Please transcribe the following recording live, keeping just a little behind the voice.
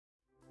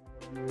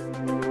Hi,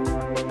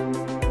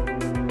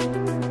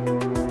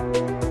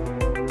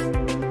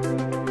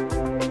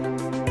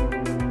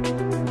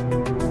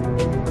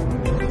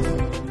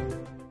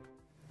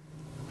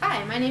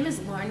 my name is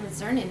Lauren with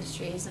Zurn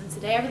Industries, and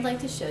today I would like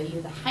to show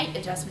you the height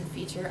adjustment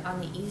feature on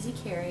the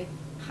EZCarry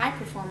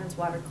High-Performance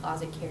Water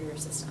Closet Carrier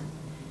System.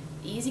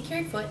 The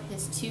EZCarry foot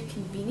has two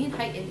convenient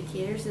height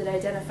indicators that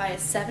identify a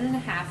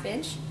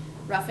 7.5-inch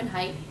rough and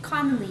height,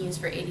 commonly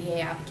used for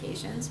ADA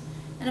applications,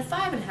 and a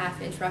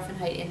 5.5-inch rough and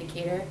height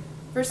indicator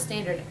for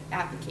standard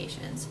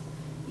applications.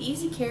 The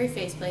EZCarry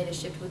faceplate is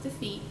shipped with the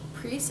feet,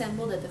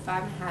 pre-assembled at the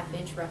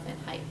 5.5-inch rough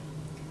and height.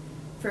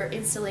 For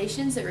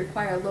installations that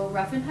require low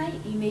rough and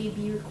height, you may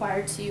be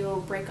required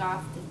to break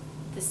off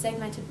the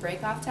segmented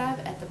break-off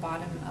tab at the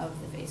bottom of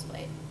the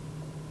faceplate.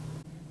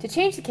 To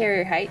change the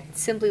carrier height,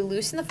 simply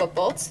loosen the foot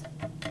bolts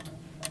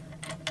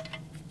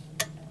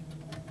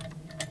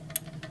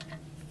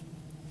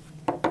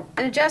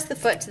and adjust the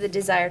foot to the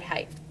desired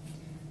height.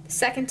 The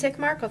second tick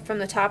mark from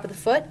the top of the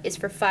foot is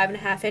for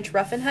 5.5-inch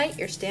rough and height,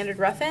 your standard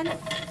rough end.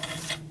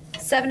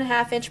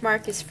 7.5-inch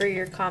mark is for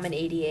your common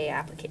ADA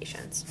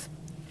applications.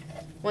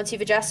 Once you've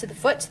adjusted the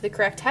foot to the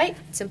correct height,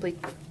 simply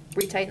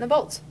retighten the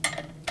bolts.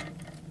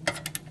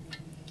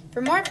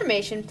 For more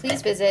information,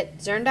 please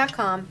visit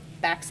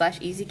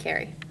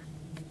zurn.com/EZCarry.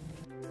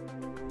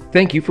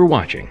 Thank you for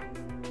watching.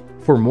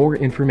 For more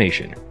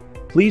information,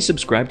 please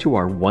subscribe to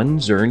our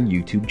ZURN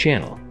YouTube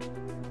channel.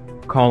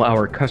 Call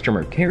our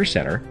customer care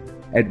center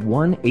at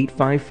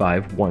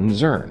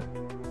 1-855-1-ZURN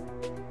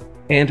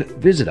and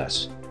visit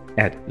us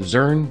at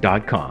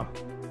zurn.com.